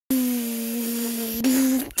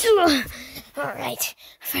Alright,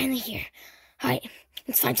 finally here. Alright,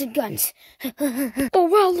 let's find some guns. Oh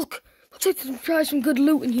wow, look! Looks like there's probably some good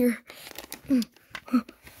loot in here.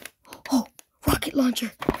 Oh, rocket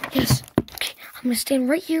launcher. Yes. Okay, I'm gonna stand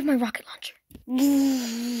right here with my rocket launcher.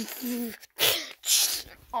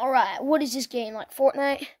 Alright, what is this game? Like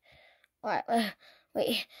Fortnite? Alright,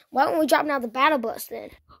 wait. Why don't we drop down the battle bus then?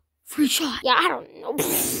 Free shot. Yeah, I don't know.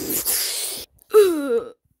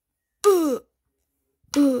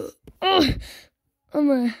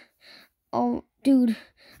 Oh, dude.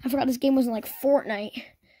 I forgot this game wasn't like Fortnite.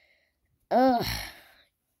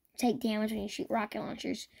 Take damage when you shoot rocket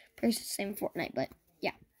launchers. Pretty much the same Fortnite, but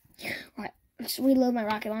yeah. Alright, let's reload my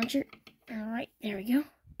rocket launcher. Alright, there we go.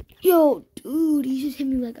 Yo, dude, he just hit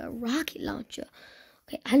me like a rocket launcher.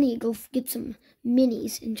 Okay, I need to go get some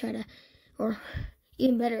minis and try to, or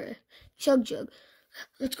even better, chug.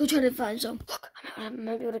 Let's go try to find some. Look, I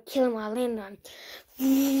might be able to kill him while I land on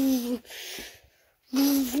him.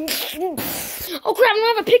 Oh crap, I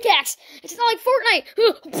don't have a pickaxe. It's not like Fortnite.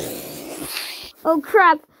 Oh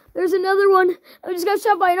crap, there's another one. I just got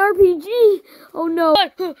shot by an RPG. Oh no.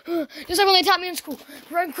 Just like when they taught me in school.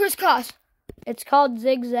 Run crisscross. It's called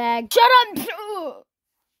zigzag. Shut up.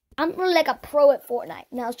 I'm really like a pro at Fortnite.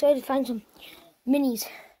 Now let's try to find some minis.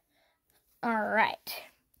 Alright.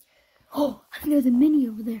 Oh, I think there's a mini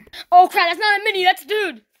over there. Oh crap, that's not a mini, that's a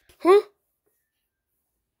dude. Huh?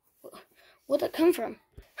 Where'd that come from?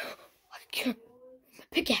 My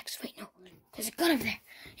pickaxe. Wait, no. There's a gun over there.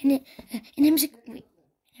 And an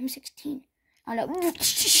M16.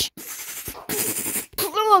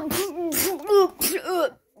 Oh no.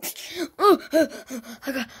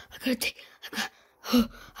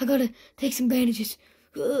 I gotta take some bandages.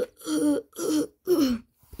 Yo,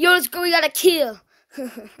 let's go. We gotta kill.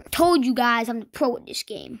 Told you guys I'm the pro at this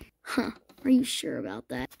game. Huh? Are you sure about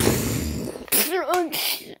that?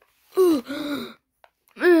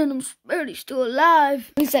 Man, I'm barely still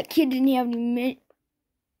alive. At least that kid didn't have any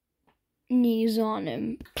minis on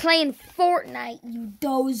him. Playing Fortnite, you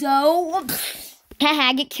dozo.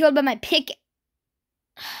 Haha, get killed by my pick.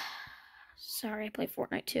 Sorry, I play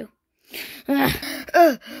Fortnite too. Hey,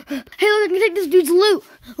 look, I can take this dude's loot.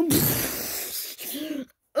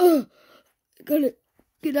 I gotta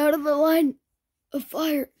get out of the line of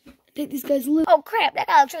fire. Take this guy's loot. Oh crap, that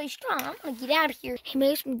guy looks really strong. I'm gonna get out of here. Hey,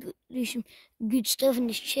 maybe do some good stuff in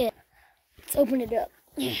this chest. Let's open it up.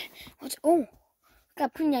 Yeah. Oh, I got a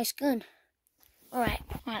pretty nice gun. Alright,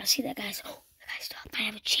 let's see that guy's. Oh, that guy's stuff. I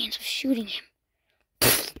have a chance of shooting him.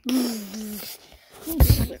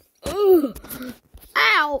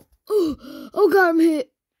 Ow! Oh god, I'm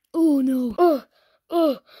hit. Oh no.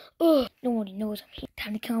 Nobody knows I'm here.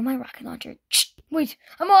 Time to kill my rocket launcher. Wait,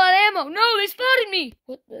 I'm all out of ammo. No, they spotted me.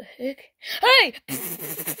 What the heck? Hey!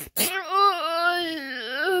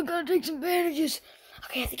 Gotta take some bandages.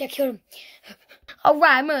 Okay, I think I killed him.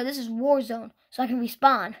 Alright, remember, this is Warzone, so I can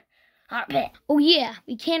respawn. Alright. Oh yeah,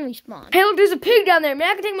 we can respawn. Hey, look, there's a pig down there. Man,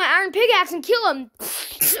 I can take my iron pickaxe and kill him.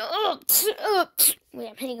 Wait,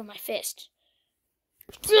 I'm hitting with my fist.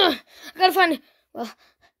 I gotta find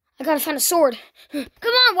a sword. Come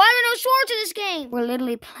on, why are there no swords in this game? We're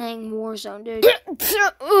literally playing Warzone, dude.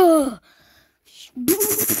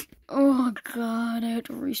 Oh god, I have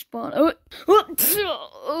to respawn.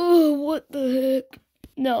 Oh, what the heck?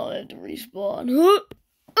 No, I have to respawn.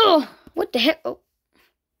 What the heck? Oh,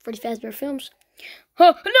 Freddy Fazbear Films.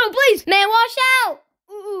 Oh, no, please! Man, watch out!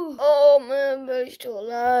 Oh, man, but he's still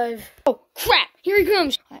alive. Oh, crap! Here he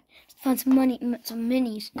comes. All right, let's find some money, some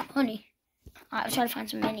minis, not honey. All right, let's try to find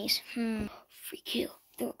some minis. Free kill.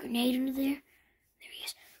 Throw a grenade into there. There he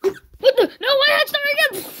is. What the? No, wait, that's not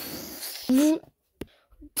again.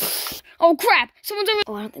 Oh, crap! Someone's over.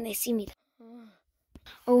 Oh, I don't think they see me.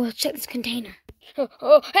 Oh, let's check this container.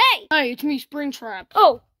 Oh, hey! Hey, it's me, Springtrap.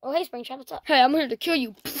 Oh, hey, Springtrap, what's up? Hey, I'm here to kill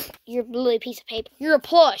you. You're literally a piece of paper. You're a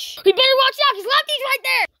plush. You better watch out, because Lefty's right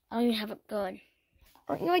there. I don't even have a gun.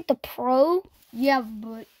 Aren't you like the pro? Yeah,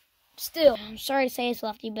 but still. I'm sorry to say this,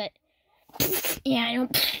 Lefty, but yeah, I know.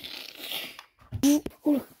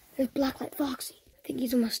 Oh, there's Blacklight Foxy. I think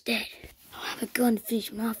he's almost dead. I'll have a gun to finish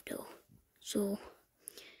him off, though. So,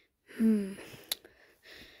 I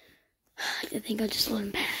think I'll just let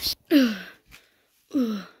him pass.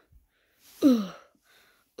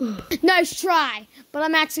 Nice try, but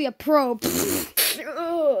I'm actually a pro.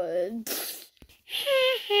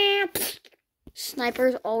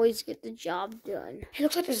 Snipers always get the job done. It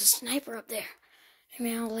looks like there's a sniper up there.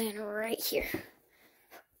 Maybe I'll land right here.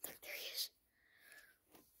 There he is.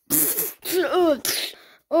 Oh,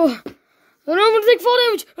 I don't want to take fall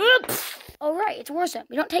damage. All right, it's Warzone.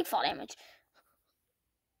 We don't take fall damage.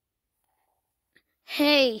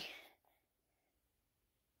 Hey.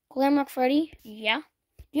 Glamrock Freddy? Yeah?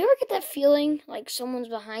 Do you ever get that feeling like someone's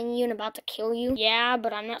behind you and about to kill you? Yeah,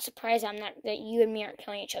 but I'm not surprised that you and me aren't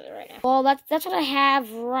killing each other right now. Well, that's what I have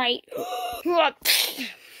right.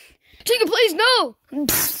 Chica, please, no!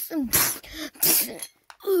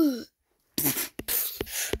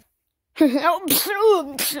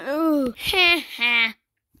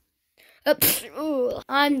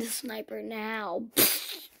 I'm the sniper now.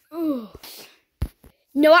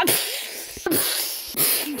 No, 30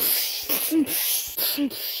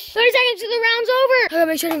 seconds till the round's over. I gotta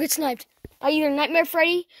make sure I don't get sniped. I either Nightmare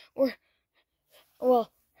Freddy or,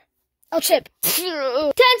 well, I'll chip.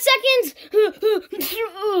 10 seconds.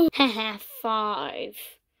 5,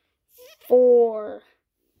 4,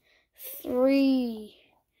 3,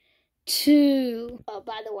 2. Oh,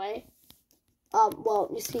 by the way, well,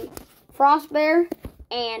 you see, Frostbear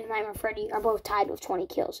and Nightmare Freddy are both tied with 20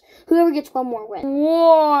 kills. Whoever gets one more wins.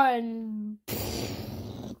 1.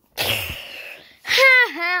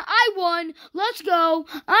 I won. Let's go.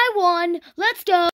 I won. Let's go.